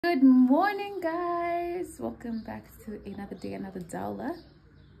Good morning, guys. Welcome back to another day, another dollar,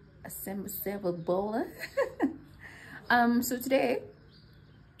 a several bowler. So today,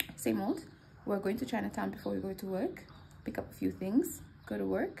 same old, we're going to Chinatown before we go to work, pick up a few things, go to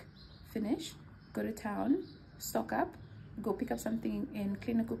work, finish, go to town, stock up, go pick up something in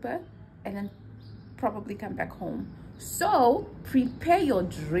Cleaner Cooper, and then probably come back home. So prepare your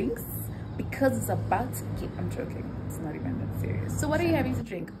drinks because it's about to get, I'm joking, it's not even that serious. So what are you having to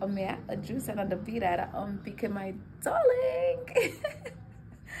drink? A juice, and on the beat at because my darling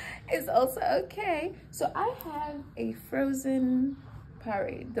is also okay. So I have a frozen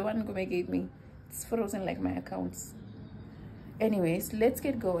Powerade, the one Gome gave me. It's frozen like my accounts. Anyways, let's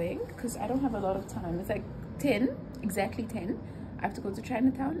get going because I don't have a lot of time. It's like 10, exactly 10. I have to go to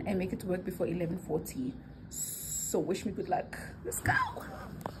Chinatown and make it to work before 11:40. So wish me good luck. Let's go.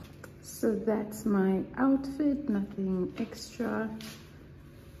 So that's my outfit, nothing extra.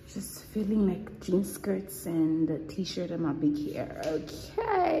 Just feeling like jean skirts and a t-shirt and my big hair.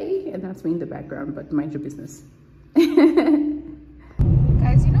 Okay, and that's me in the background, but mind your business. Guys,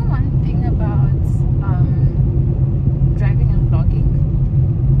 you know one thing about driving and vlogging?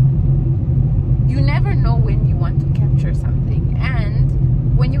 You never know when you want to capture something,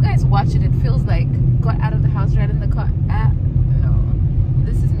 and when you guys watch it, it feels like got out of the house, right in the car. No,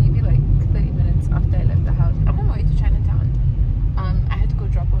 this is maybe like 30 minutes after I left the house. I'm on my way to Chinatown. I had to go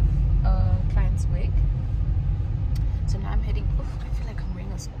drop off a client's wig, so now I'm heading. I feel like I'm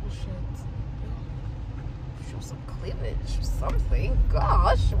wearing a school shirt. Show some cleavage or something.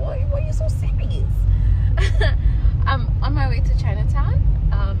 Gosh, why are you so serious? I'm on my way to Chinatown.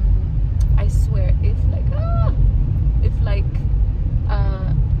 I swear, if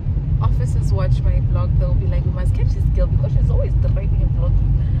officers watch my vlog, they'll be like, we must catch this girl because she's always driving and vlogging.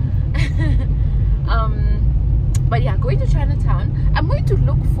 But yeah, going to Chinatown, I'm going to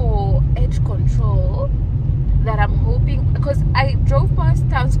look for edge control that I'm hoping, because I drove past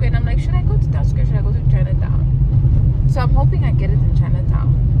Town Square and I'm like, should I go to Town Square, should I go to Chinatown? So I'm hoping I get it in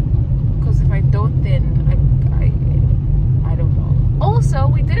Chinatown, because if I don't, then I don't know. Also,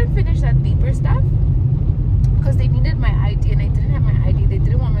 we didn't finish that beeper stuff because they needed my ID and I didn't have my ID. They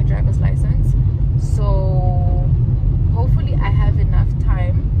didn't want my driver's license. So hopefully I have enough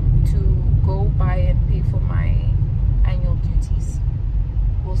time to go buy and pay for my annual duties.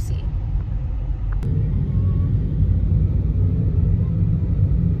 We'll see.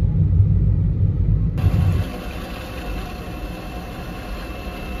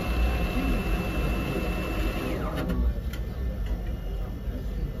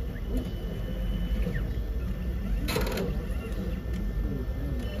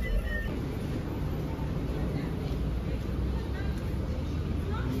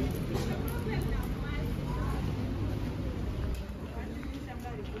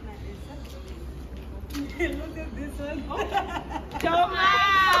 Look at this one. Thomas!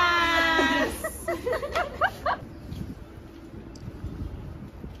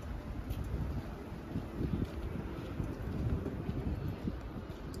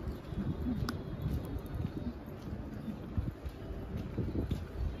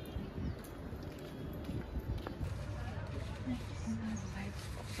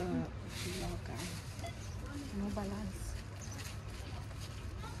 No balance.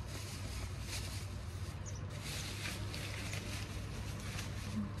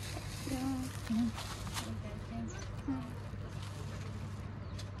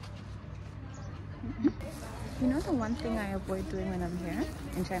 You know the one thing I avoid doing when I'm here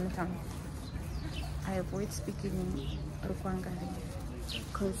in Chinatown? I avoid speaking Rukwangari,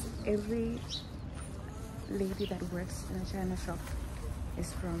 because every lady that works in a China shop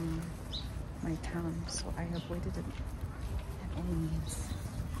is from my town, so I avoided it at all means.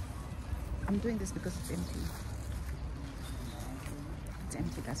 I'm doing this because it's empty. It's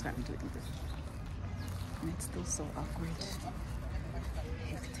empty, that's why I'm doing this. And it's still so awkward.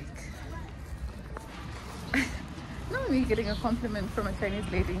 Hectic. Not me getting a compliment from a Chinese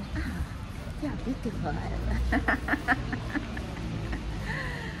lady. Yeah, beautiful.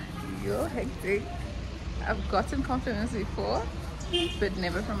 You're hectic. I've gotten compliments before, but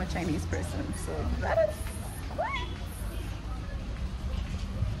never from a Chinese person. So that is great.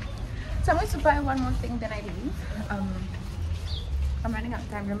 So I'm going to buy one more thing, then I leave. I'm running out of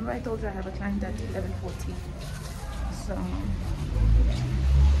time. Remember I told you I have a client at 11:40. So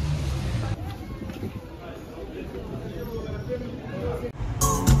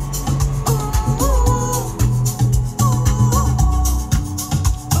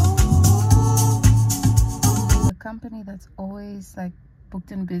the company that's always like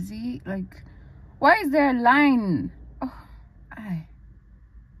booked and busy, like, why is there a line? Oh,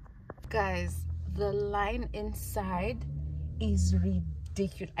 Guys, the line inside is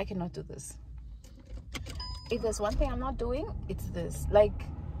ridiculous. I cannot do this. If there's one thing I'm not doing, it's this. Like,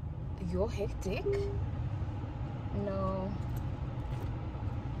 you're hectic. No,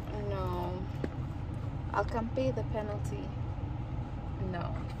 I'll come pay the penalty.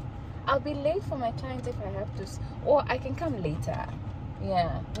 No, I'll be late for my clients if I have to, or I can come later.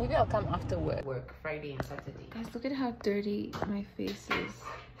 Yeah, maybe I'll come after work Friday and Saturday. Guys, look at how dirty my face is.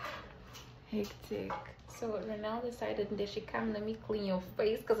 Hectic. So Renelle decided that she come, let me clean your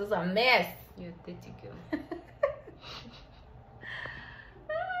face because it's a mess. You dirty girl.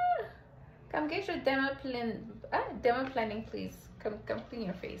 Come get your demo planning, please. Come clean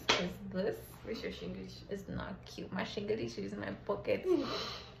your face, because this is not cute. My shinglish is in my pocket.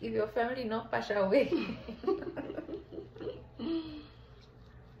 If your family not pass away.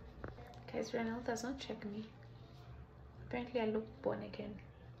 Guys, Renelle does not check me. Apparently I look born again.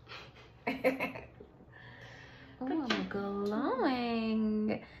 Oh, I'm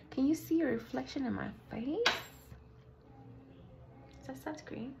glowing. Can you see your reflection in my face? Is that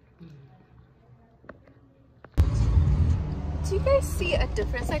sunscreen? Do you guys see a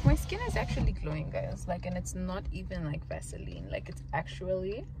difference? Like, my skin is actually glowing, guys. Like, and it's not even like Vaseline. Like, it's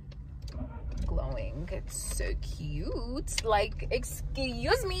actually glowing. It's so cute. Like,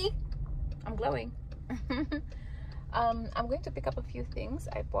 excuse me, I'm glowing. I'm going to pick up a few things.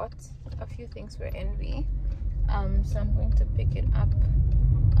 I bought a few things for Envy. So I'm going to pick it up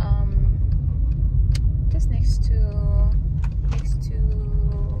just next to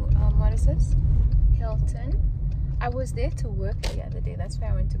what is this? Hilton. I was there to work the other day. That's why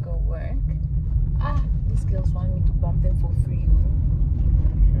I went to go work. These girls want me to bump them for free.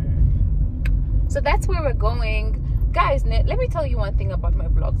 So that's where we're going. Guys, let me tell you one thing about my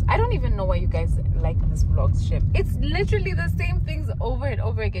vlogs. I don't even know why you guys like this vlog ship. It's literally the same things over and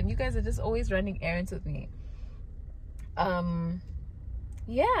over again. You guys are just always running errands with me.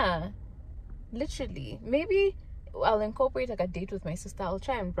 Yeah, literally. Maybe I'll incorporate like a date with my sister. I'll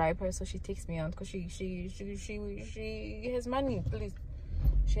try and bribe her so she takes me out, because she has money. Please,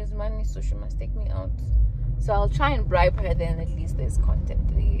 she has money, so she must take me out. So I'll try and bribe her, then at least there's content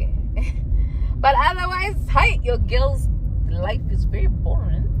there. But otherwise, hi, your girl's life is very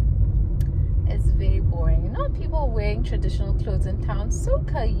boring. It's very boring. You know, people wearing traditional clothes in town. So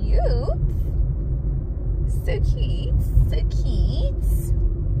cute. So cute. So cute.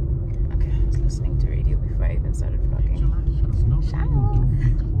 Okay, I was listening to radio before I even started vlogging. Ciao.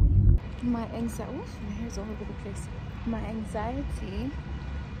 My anxiety. Oof, my hair's all over the place. My anxiety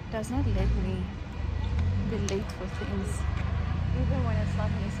does not let me be late for things, even when it's not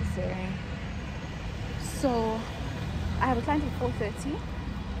necessary. So I have a client at 4:30.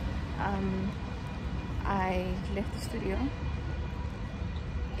 I left the studio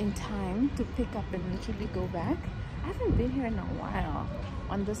in time to pick up and literally go back. I haven't been here in a while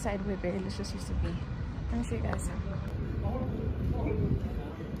on this side where Very Delicious used to be. Let me show you guys.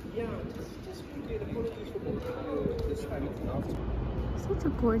 Such a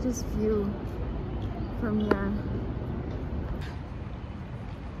gorgeous view from here.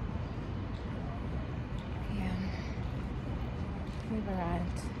 We've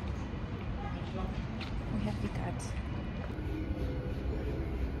arrived. We have the cut.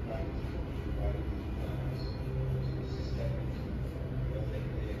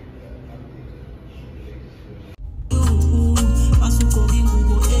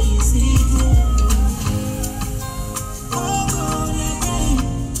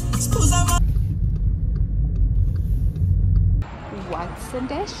 What's in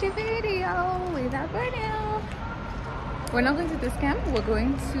this video without Burnell? We're not going to this camp. We're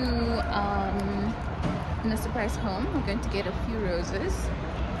going to Mr. Price home. We're going to get a few roses,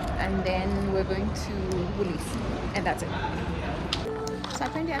 and then we're going to Woolies, and that's it. So I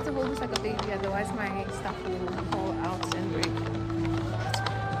apparently have to hold this like a baby, otherwise my stuff will fall out and break.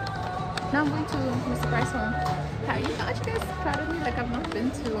 Now I'm going to Mr. Price home. Aren't you guys proud of me? Like, I've not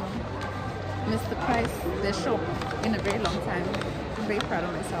been to Mr. Price, the shop, in a very long time. I'm very proud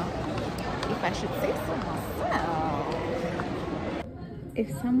of myself, if I should say so myself. If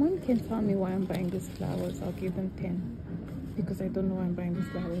someone can tell me why I'm buying these flowers, I'll give them 10, because I don't know why I'm buying these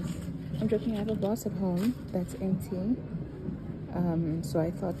flowers. I'm joking. I have a vase at home that's empty, so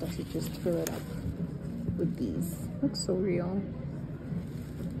I thought I should just fill it up with these. Looks so real,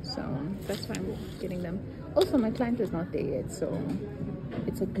 so that's why I'm getting them. Also, my client is not there yet, so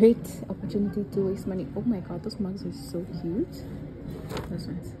it's a great opportunity to waste money. Oh my god, those mugs are so cute. Those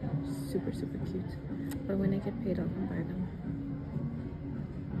ones, super cute. But when I get paid, I'll come buy them.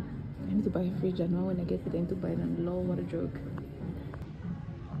 I need to buy a fridge. I know when I get paid, I need to buy them. Lol, what a joke.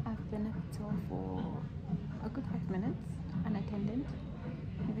 I've been for a good 5 minutes, unattended.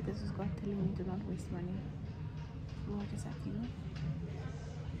 Maybe this is God telling me to not waste money. What is that, you?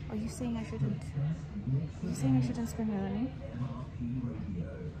 Are you saying I shouldn't? Are you saying I shouldn't spend my money?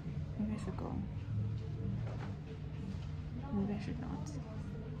 Maybe I should go. Maybe I should not.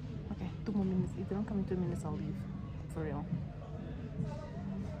 Okay, 2 more minutes. If they don't come in 2 minutes, I'll leave. For real.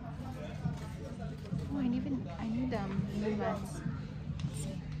 Oh, I need new mats. Let's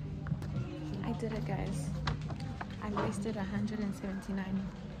see. I did it, guys. I wasted 179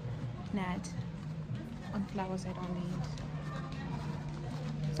 NAD on flowers I don't need.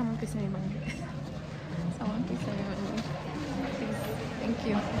 Someone please send me money. Someone please send me money. Please. Thank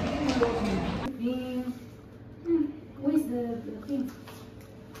you. Where's the thing?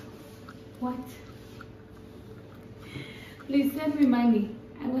 What? Please send me money.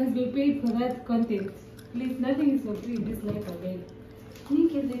 I must be paid for that content. Please, nothing is for free in this life again.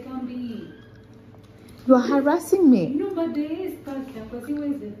 Nikki, they can be. You are harassing me. No, but there is stuck. Because see,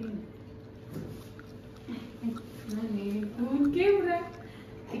 where's the thing? Money. I'm on camera.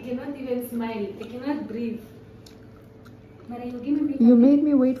 I cannot even smile. I cannot breathe. But are you giving me? You made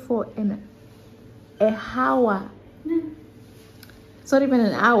me wait for a hour. No. It's not even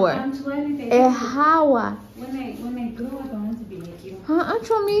an hour. A hour. When I grow up, I want to be like you. Huh?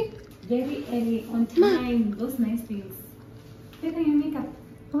 Actually, Very early, on time, those nice things. Take your makeup.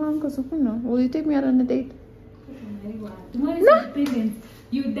 Will you take me out on a date? Tomorrow is independence.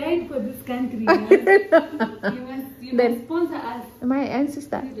 You died for this country. You must sponsor us. Am I an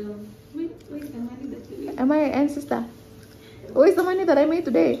ancestor? Where's the money that you made? Am I an ancestor? Where's the money that I made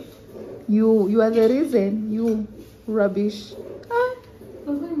today? You are the reason. You rubbish.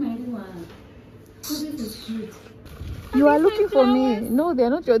 This is cute. You are looking for me. No, they are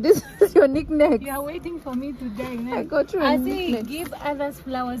not your. This is your knickknacks. You are waiting for me to die. Now. I got you. I say give others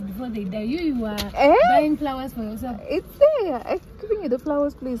flowers before they die. You are buying flowers for yourself. It's there. I'm giving you the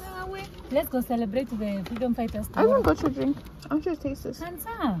flowers, please. Let's go celebrate the freedom fighters. I haven't got your drink. I'm just taste this.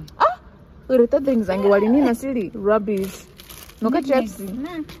 Handsome. Ureta things and what you mean silly rubbish. No got Pepsi.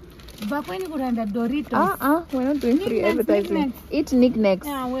 But when you go under Doritos. We're not doing free advertising. Eat knickknacks.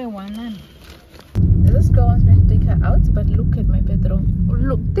 We one. This girl wants me to take her out, but look at my petrol.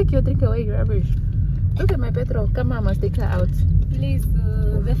 Look, take your drink away, you rubbish. Look at my petrol. Come on, I must take her out. Please,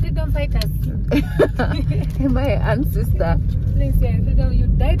 the freedom fighters. Am I an ancestor? Please, yeah, freedom. You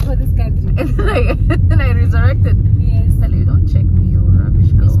died for this country. And I resurrected. Yes. Tell you, don't check me, you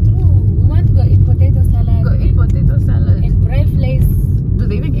rubbish girl. It's true. We want to go eat potato salad. Go eat potato salad. And brave lace. Do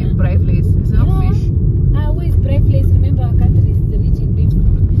they even give brave lace? It's not fish. Where is brave lace? Remember, our country is rich in beef.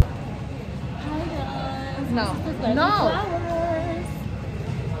 No. Flowers.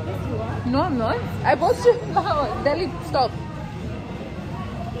 Yes, you are. No, I'm not. I bought you flowers. Delhi, stop.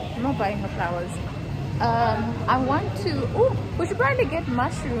 I'm not buying her flowers. I want to. Oh, we should probably get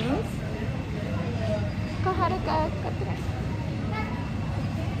mushrooms.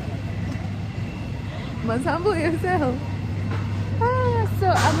 Must humble yourself. So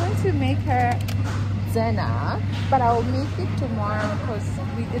I'm going to make her dinner, but I'll make it tomorrow because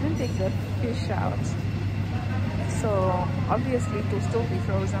we didn't take the fish out. So obviously it will still be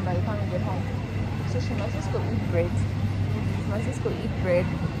frozen by the time we get home. So she must just go eat bread. She must just go eat bread.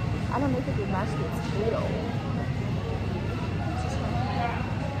 I don't make it with mashed potato.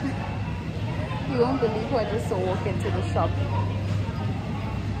 You won't believe who I just saw walk into the shop.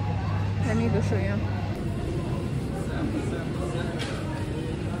 Let me go show you.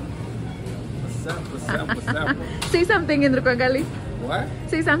 What's up? Say something in Rukwangali. What?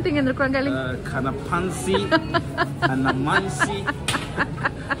 Say something in Rukwangali. Kanapansi, Anamansi.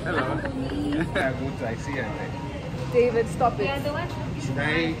 Hello. Good, I see you. David, stop it.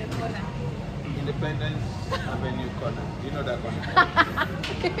 Today, Independence Avenue corner. You know that corner?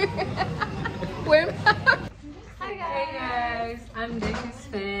 Where? Hey guys, I'm Daishi's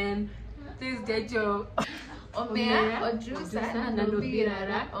fan. Please get your Omea, Ojusa, and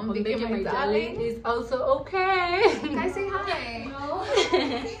Nubirara. Ombeke, my darling. Is also okay. Guys, say hi. No.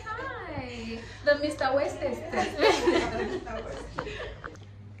 Say hi. The Mr. West is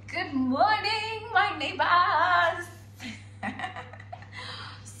Good morning, my neighbors.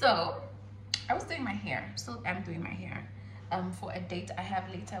 So, I was doing my hair. Still am doing my hair. For a date I have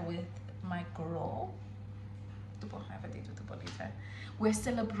later with my girl. Tupo, I have a date with Tupo later. We're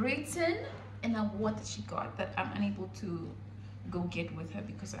celebrating an award that she got that I'm unable to go get with her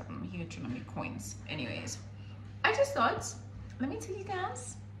because I'm here trying to make coins. Anyways, I just thought, let me tell you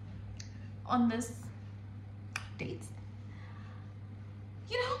guys on this date,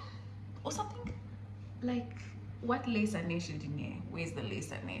 you know, or something like what lace and nail should you need? Where's the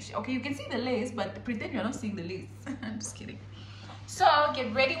lace and nail? Okay, you can see the lace, but pretend you're not seeing the lace. I'm just kidding. So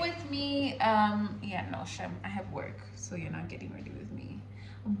get ready with me. Yeah, no, Shem, I have work, so you're not getting ready with me.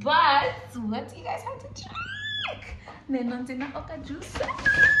 But what do you guys have to check?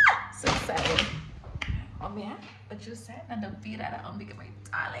 So excited. Yeah, but you said and the beat that I'm making my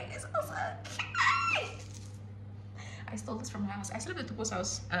darling is also okay. I stole this from her house. I slept at Tupo's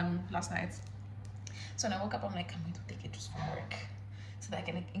house last night. So when I woke up, I'm like, I'm going to take it just for work so that I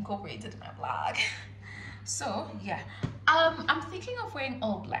can incorporate it in my vlog. So yeah, I'm thinking of wearing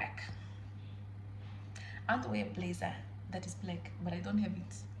all black. I want to wear a blazer that is black, but I don't have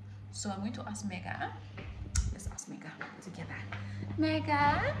it. So I'm going to ask Mega. Let's ask Mega together.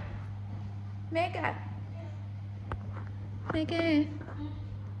 Mega, Mega, Mega.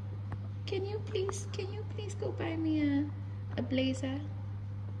 Can you please go buy me a blazer?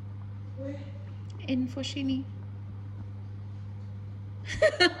 Where? In Foshini.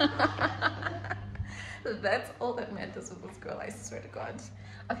 That's all that matters with this girl, I swear to God.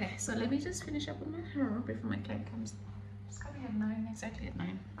 Okay, so let me just finish up with my hair before my client comes. It's coming at 9, exactly at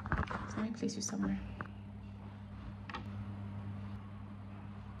 9. So let me place you somewhere.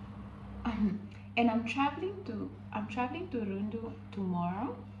 And I'm traveling to Rundu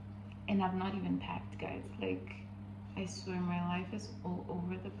tomorrow, and I've not even packed, guys. Like, I swear my life is all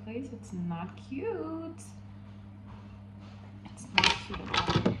over the place. It's not cute. It's not cute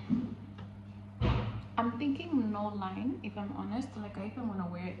at all. I'm thinking no line, if I'm honest. Like, I even want to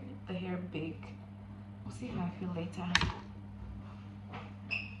wear the hair big. We'll see how I feel later.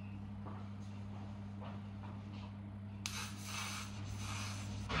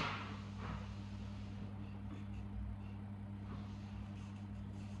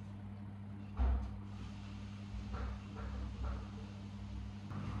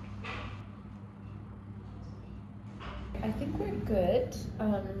 I think we're good.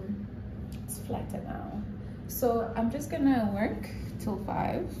 It's flatter now. So I'm just gonna work till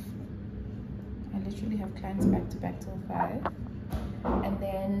 5. I literally have clients back to back till 5. And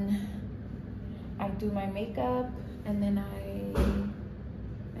then I do my makeup, and then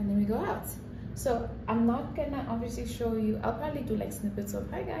we go out. So I'm not gonna obviously show you. I'll probably do like snippets of,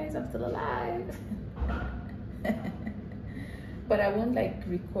 hi guys, I'm still alive. But I won't like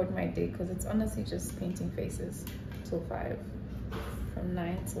record my day, because it's honestly just painting faces till 5, from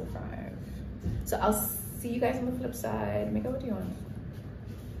 9 till 5. So I'll see you guys on the flip side. Make up what you want.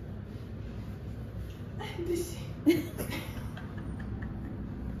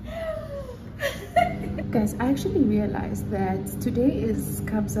 Guys, I actually realized that today is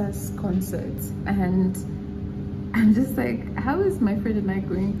Kabza's concert, and I'm just like, how is my friend and I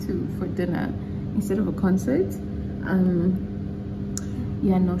going for dinner instead of a concert?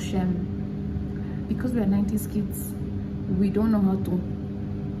 Yeah, no shame, because we are 90s kids, we don't know how to.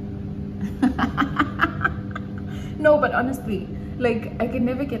 No, but honestly, like, I can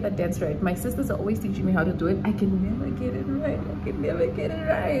never get that dance right. My sisters are always teaching me how to do it. I can never get it right. I can never get it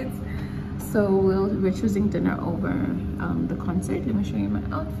right. So we're choosing dinner over the concert. Let me show you my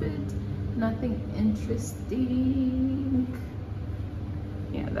outfit. Nothing interesting.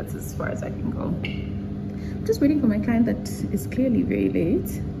 Yeah, that's as far as I can go. I'm just waiting for my client that is clearly very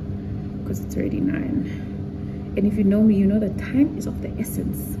late, because it's already 9. And if you know me, you know that time is of the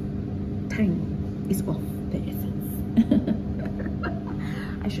essence. Time is of the essence.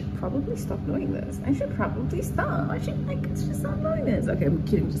 I should probably stop doing this. I should probably stop. I should stop doing this. Okay, I'm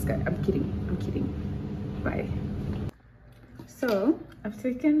kidding, just guys. I'm kidding. Bye. So I've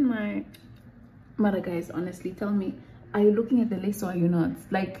taken my mother, guys. Honestly, tell me, are you looking at the lace or are you not?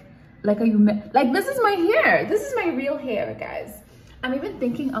 Like are you like, this is my hair. This is my real hair, guys. I'm even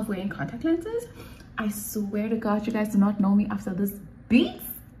thinking of wearing contact lenses. I swear to God, you guys do not know me after this beat.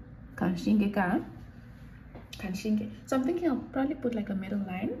 Kanshinge. So I'm thinking I'll probably put like a middle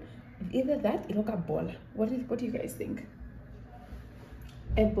line. Either that, Ebola. What do you guys think?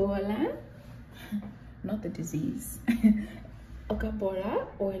 Ebola, not the disease. Okabola,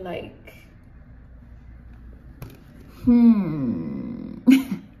 or like,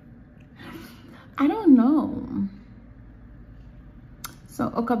 I don't know. So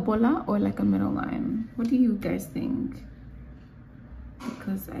Okabola or like a middle line. What do you guys think?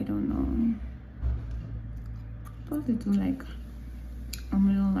 Because I don't know. Probably do like a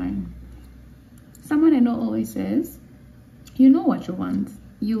middle line. Someone I know always says, you know what you want,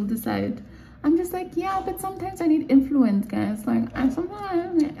 you'll decide. I'm just like, yeah, but sometimes I need influence, guys. Like, sometimes I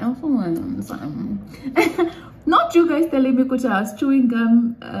need influence. Not you guys telling me because I was chewing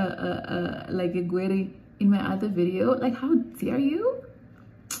gum like a gueri in my other video. Like, how dare you?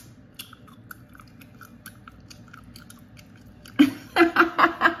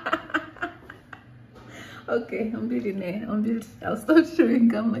 Okay, I'm building there. I'll start chewing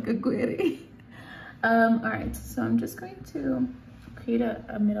gum like a query. All right, so I'm just going to create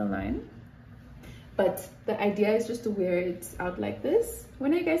a middle line, but the idea is just to wear it out like this.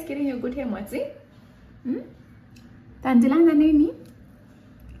 When are you guys getting your good hair, Mwatsi? Tandilanga nini?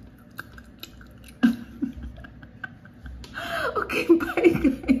 Okay, bye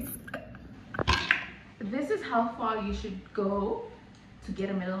guys. This is how far you should go to get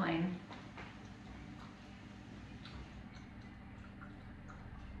a middle line.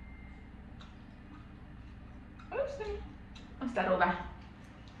 Let's start over.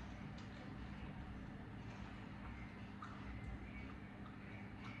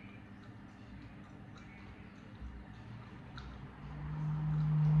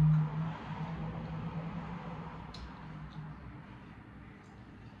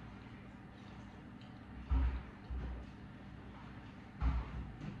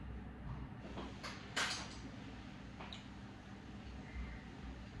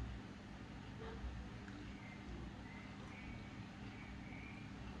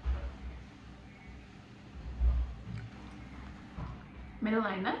 Middle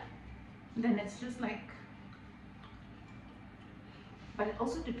liner, then it's just like, but it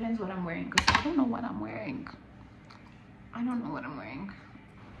also depends what I'm wearing, because I don't know what I'm wearing.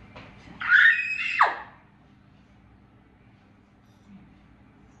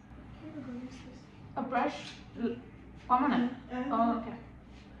 A brush? Come on. Oh, okay.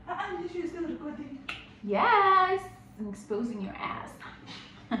 You're still recording. Yes, I'm exposing your ass.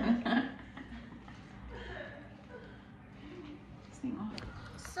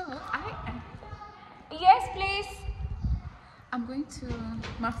 So yes please, I'm going to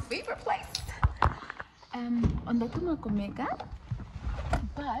my favorite place on the Tumakomega,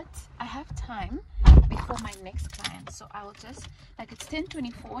 but I have time before my next client, so I will just, like, it's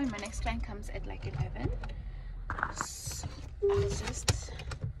 10:24 and my next client comes at like 11, so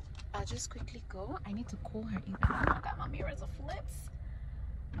I'll just quickly go. I need to call her even though I got my mirrors of flips.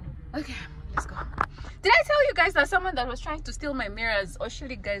 Okay, let's go. Did I tell you guys that someone that was trying to steal my mirrors? Or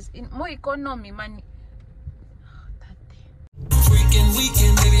surely guys, in more economy money. That day.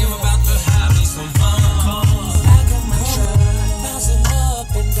 Weekend, baby, I'm about to have me some fun. I got my truck, bouncing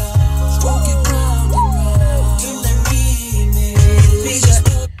up and down, stroking round and round till the remix.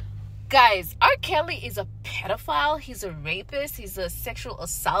 Guys, R. Kelly is a pedophile, he's a rapist, he's a sexual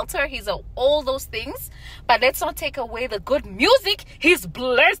assaulter, he's all those things, but let's not take away the good music he's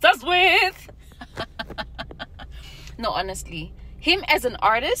blessed us with. No, honestly, him as an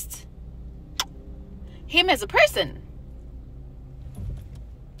artist, him as a person,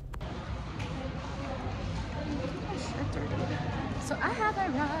 so I have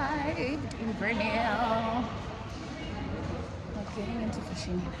arrived in Vernal. I'm getting into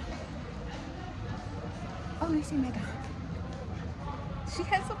fishing. Oh, I see Mega. She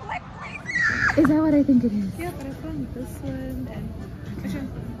has a black place. Is that what I think it is? Yeah, but I found this one and this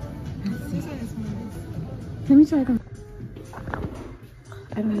one is nice. Let me try them.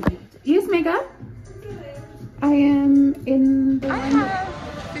 I don't know. Yes, Mega? I am in the I have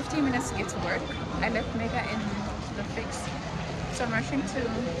 15 minutes to get to work. I left Mega in the fix, so I'm rushing to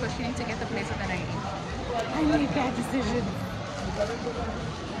pushing to get the place that I need. I made bad decisions.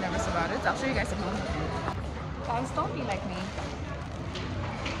 Nervous about it. I'll show you guys at home. Guys, don't be like me.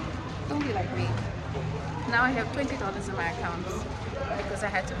 Don't be like me. Now I have $20 in my account because I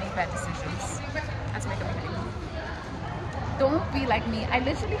had to make bad decisions. That's making me happy. Don't be like me. I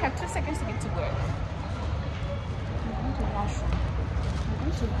literally have 2 seconds to get to work. I'm going to washroom.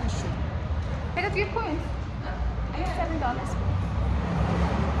 I got 3 coins. I have $7.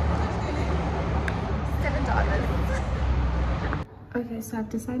 $7. Okay, so I've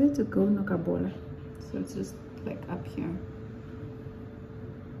decided to go Nokabola. So it's just like up here.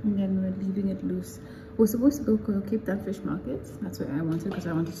 And then we're leaving it loose. We're supposed to go Cape Town Fish Market. That's where I wanted because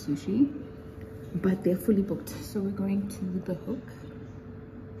I wanted sushi. But they're fully booked. So we're going to the Hook.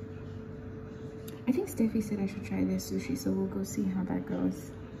 I think Steffi said I should try their sushi. So we'll go see how that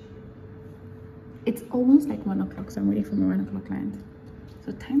goes. It's almost like 1 o'clock. So I'm waiting for my 1 o'clock client.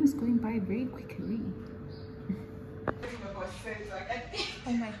 So time is going by very quickly.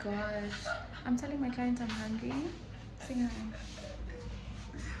 Oh my gosh. I'm telling my client I'm hungry. Sing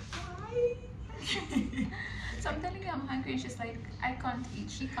hi. So I'm telling her I'm hungry. She's like, I can't eat.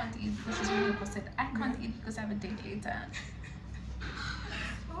 She can't eat because she's really upset. I can't eat because I have a date later.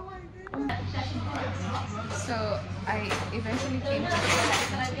 So I eventually came to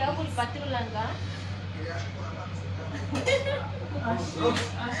Hello,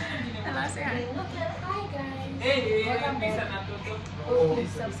 say hi. Hi guys. Welcome back. Oh,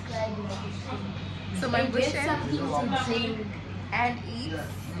 please subscribe, like, So my and get Bushe something to drink. and eat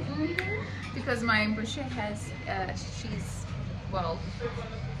because my Bushe has she's well,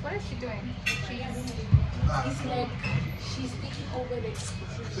 what is she doing? It's like she's taking over the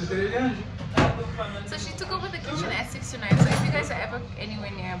kitchen. So she took over the kitchen at 6 to 9. So if you guys are ever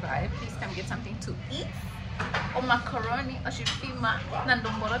anywhere nearby, please come get something to eat. Or macaroni, or shifima,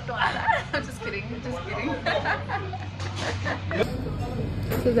 nandomboroto. I'm just kidding, just kidding.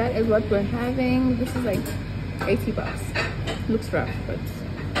 So that is what we're having. This is like 80 bucks. Looks rough, but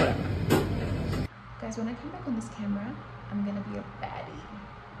whatever. Guys, when I come back on this camera, I'm gonna be a baddie.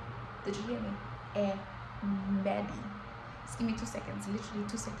 Did you hear me? A baddie. Just give me 2 seconds, literally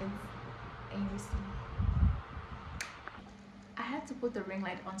 2 seconds, and you see me. I had to put the ring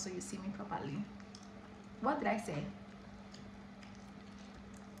light on so you see me properly. What did I say?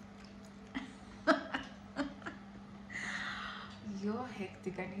 You're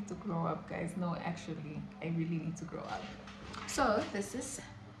hectic. I need to grow up, guys. No, actually, I really need to grow up. So this is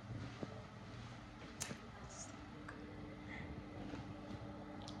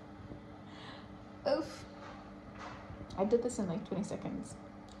oof. I did this in like 20 seconds.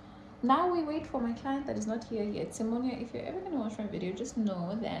 Now we wait for my client that is not here yet. Simonia, if you're ever gonna watch my video, just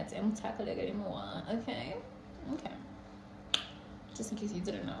know that I'm tackling anymore. Okay? Okay. Just in case you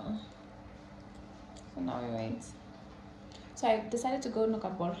didn't know. So now we wait. So I decided to go knock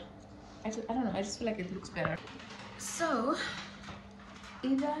up ball. I don't know, I just feel like it looks better. So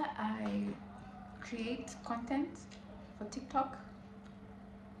either I create content for TikTok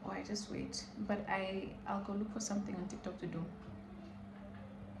or I just wait. But I'll go look for something on TikTok to do.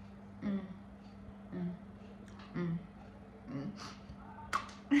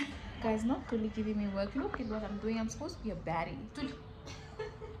 Guys, not really giving me work. Look at what I'm doing. I'm supposed to be a baddie.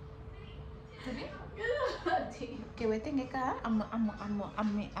 Okay, wait, I'm a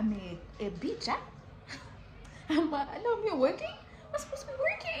bitch. I'm working. I'm supposed to be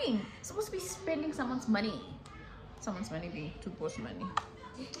working. I'm supposed to be spending someone's money. Someone's money being Tupo's money.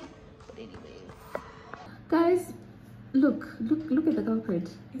 But anyway, guys, look at the culprit.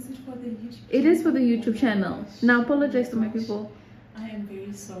 Is it for the YouTube? It is for the YouTube channel. Now apologize to my people. I am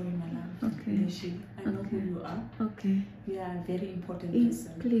very sorry, my love. Okay. Nishi, I know who you are. Okay. You are a very important Please,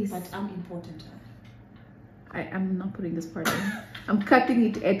 person. please. But I'm important. I'm not putting this part in. I'm cutting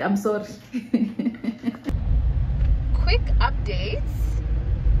it at, I'm sorry. Quick updates.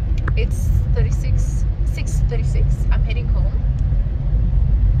 It's 6:36. I'm heading home.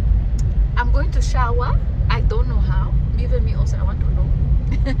 I'm going to shower. I don't know how. Even me also, I want to know.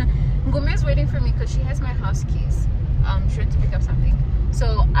 Ngome is waiting for me because she has my house keys. She went to pick up something.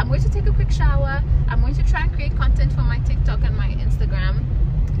 So I'm going to take a quick shower. I'm going to try and create content for my TikTok and my Instagram.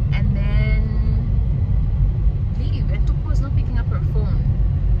 And then leave. And Tupo is not picking up her phone.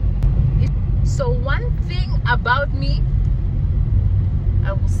 So one thing about me,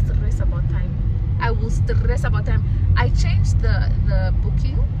 I will stress about time. I changed the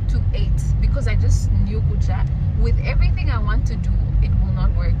booking to 8 because I just knew Kucha. With everything I want to do, it will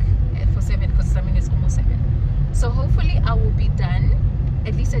not work for 7 because I mean it's almost 7. So hopefully I will be done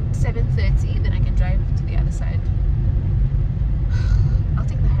at least at 7:30. Then I can drive to the other side. I'll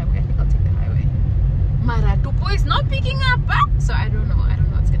take the highway. I think I'll take the highway. Mara Tupo is not picking up, so I don't know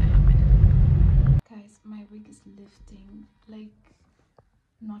what's gonna happen. Guys, my wig is lifting. Like,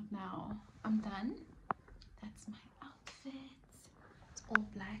 not now. I'm done. That's my outfit. It's all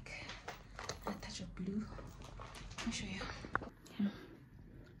black and a touch of blue. I'll show you. Yeah.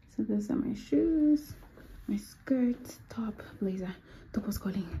 So those are my shoes, my skirt, top, blazer. Tupo's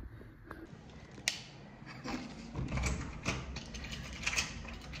calling.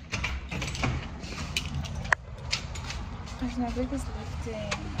 Guys, my wig is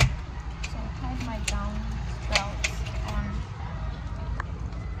lifting. So I tied my down belt on.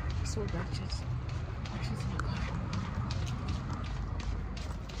 So ratchet. Ratchet's in the car.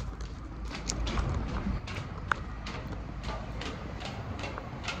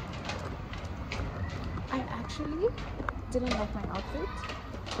 I actually didn't like my outfit,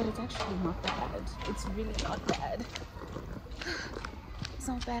 but it's actually not bad. It's really not bad. It's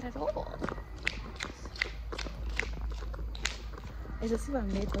not bad at all. It's as if I'm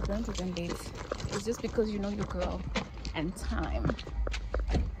late, but don't even late. It's just because you know your girl and time.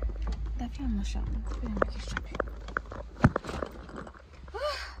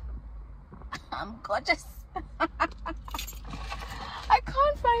 I'm gorgeous. I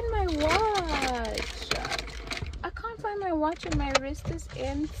can't find my watch. I can't find my watch and my wrist is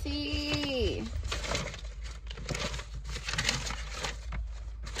empty.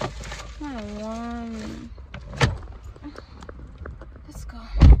 Let's go.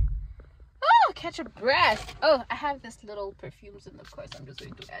 Oh, catch a breath. Oh, I have this little perfumes in the course. I'm just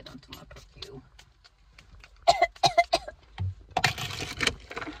going to add on to my perfume.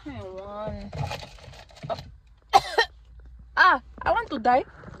 I want to die.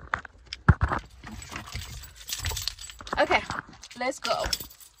 Okay, let's go.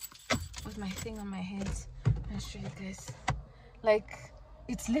 With my thing on my head, I'll show you guys. Like,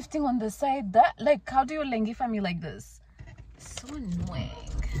 it's lifting on the side. That, like, how do you lengify me like this? So annoying.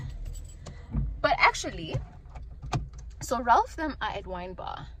 But actually, so Ralph them are at Wine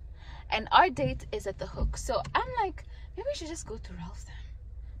Bar, and our date is at the Hook. So I'm like, maybe we should just go to Ralph them.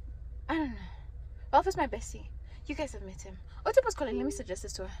 I don't know. Ralph is my bestie. You guys have met him. Oh, Tupo's calling. Let me suggest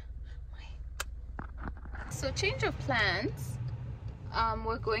this to her. So change of plans.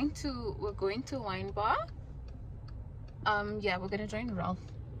 We're going to Wine Bar. Yeah, we're gonna join Ralph.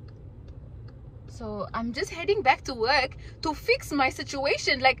 So I'm just heading back to work to fix my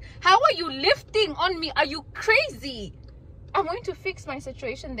situation. Like, how are you lifting on me? Are you crazy? I'm going to fix my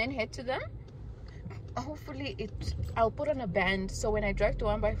situation, then head to them. Hopefully I'll put on a band, so when I drive to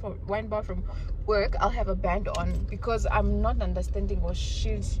Wine Bar from work, I'll have a band on, because I'm not understanding what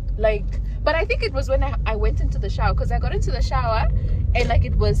she's like. But I think it was when I went into the shower, because I got into the shower and like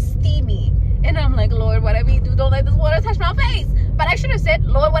it was steamy, and I'm like, Lord, whatever you do, don't let this water touch my face. But I should have said,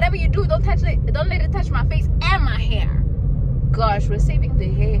 Lord, whatever you do, don't let it touch my face and my hair. Gosh, we're saving the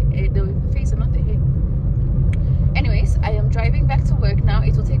hair, the face, and not the hair. Anyways, I am driving back to work now.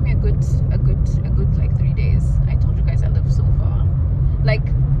 It will take me a good like 3 days. I told you guys I live so far. Like,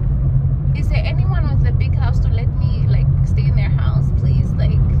 is there anyone with a big house to let me like stay in their house, please?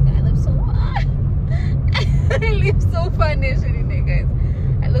 Like, I live so far. I live so far, nation, guys.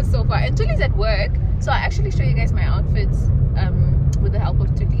 I live so far. And Tuli's at work, so I actually show you guys my outfits with the help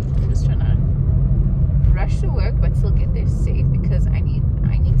of Tuli. I'm just trying to rush to work but still get there safe, because I need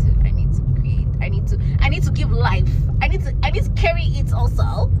to give life. I need to carry it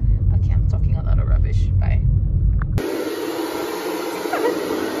also. Okay, I'm talking a lot of rubbish. Bye.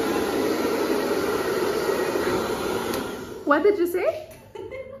 What did you say?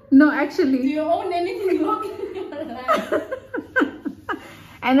 No, actually. Do you own anything long in your life?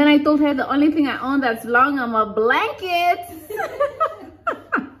 And then I told her the only thing I own that's long are my blankets.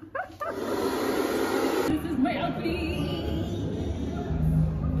 This is my outfit.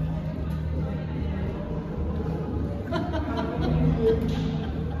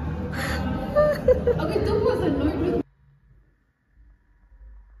 Okay, Tupo was annoyed with me.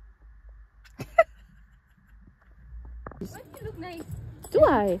 Why do you look nice? Do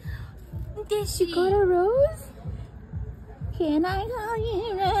I? Deshi. You got a rose? Can I call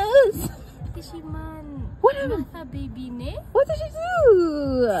you Rose? Deshi man. What happened? Mata baby ne? What did she do?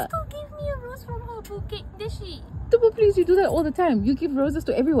 Go give me a rose from her bouquet, Deshi. Tupo, please, you do that all the time. You give roses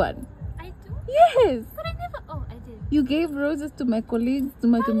to everyone. I do? Yes. But I never. Oh, I did. You gave roses to my colleagues, to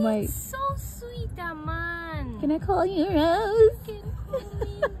my It's so sweet, man. Can I call you Rose? You can call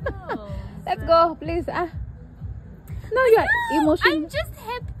me Rose. Let's go, please. No, you're emotional. I'm just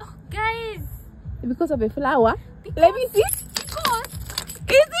happy. Oh, guys. Because of a flower. Because, Let me see. Because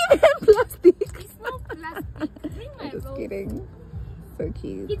Is it plastic? it's not plastic. Bring my Just rose. kidding. So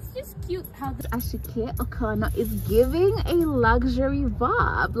cute. It's just cute how the Ashike Okana is giving a luxury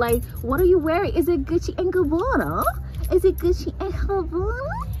vibe. Like, what are you wearing? Is it Gucci and Gabbana? Is it Gucci and Gabbana?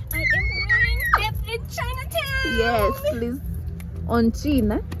 I am wearing that in Chinatown. Yes, please. On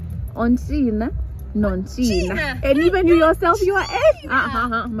China. On China. Non China. China. And even you yourself, you are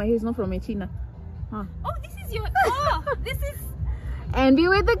my hair is not from China. Oh, this is your. Oh, this is. And be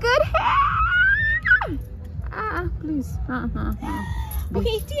with the good hair. Please.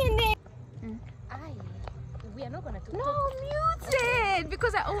 Okay, TNA. We are not gonna talk. No, mute it,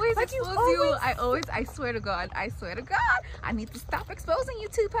 because I always expose you. I swear to God, I need to stop exposing you,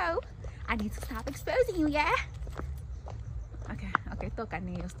 Tupo. I need to stop exposing you, yeah? Okay, talk on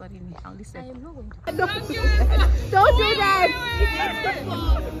your story. I'll listen. I am not going to. Don't do that. Don't do that.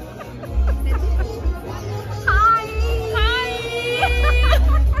 Hi.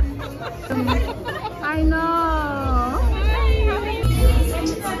 I know.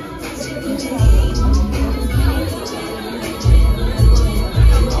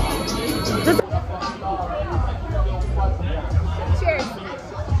 Cheers.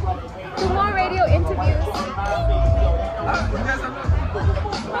 2 more radio interviews.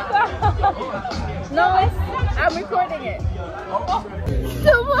 No, I'm recording it.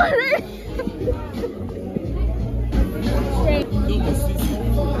 2 more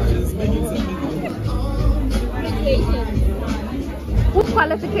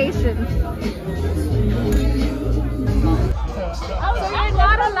qualifications. So you're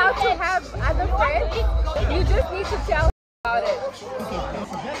not allowed to have other friends. You just need to tell about it.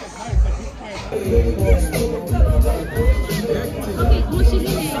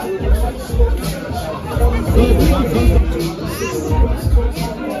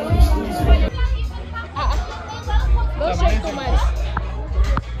 Don't shake too much.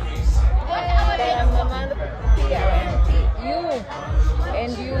 You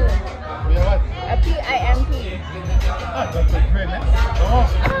and you. A PIMP. Friend.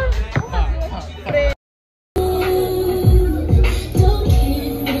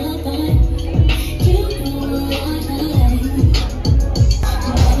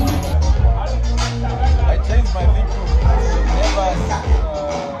 I changed my thinking. Never.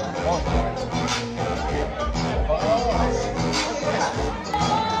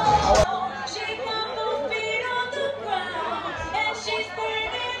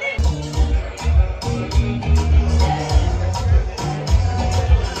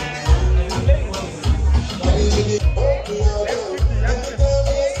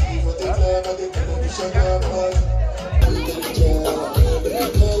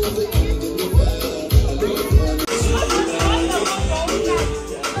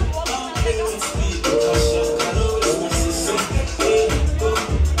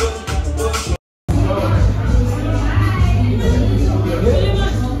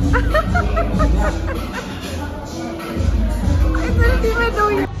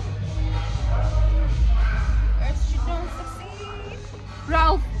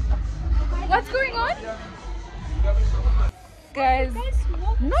 Ralph, what's going on? Guys,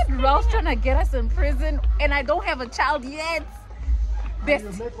 not Ralph trying to get us in prison and I don't have a child yet. Best.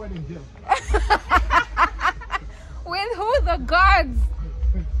 With who? The guards.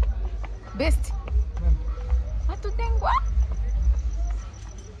 Best. What to think? What?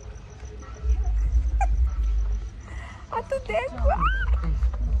 What to think? What?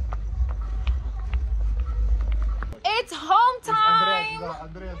 It's home time.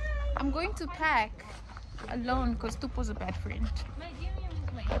 I'm going to pack alone because Tupo's a bad friend.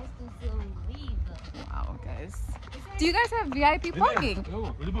 Wow, guys. Do you guys have VIP parking?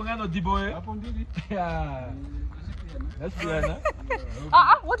 What do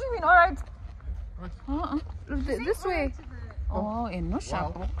you mean? All right. This way. Oh, in no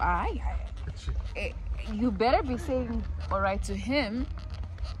shop. You better be saying all right to him.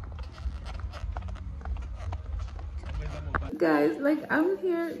 Guys, like I'm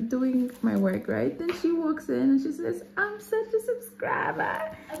here doing my work, right? Then she walks in and she says, I'm such a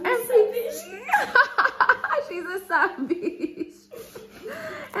subscriber. She's a savage.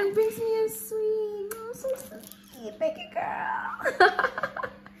 And brings me a sweet, oh, so sweet, baby girl.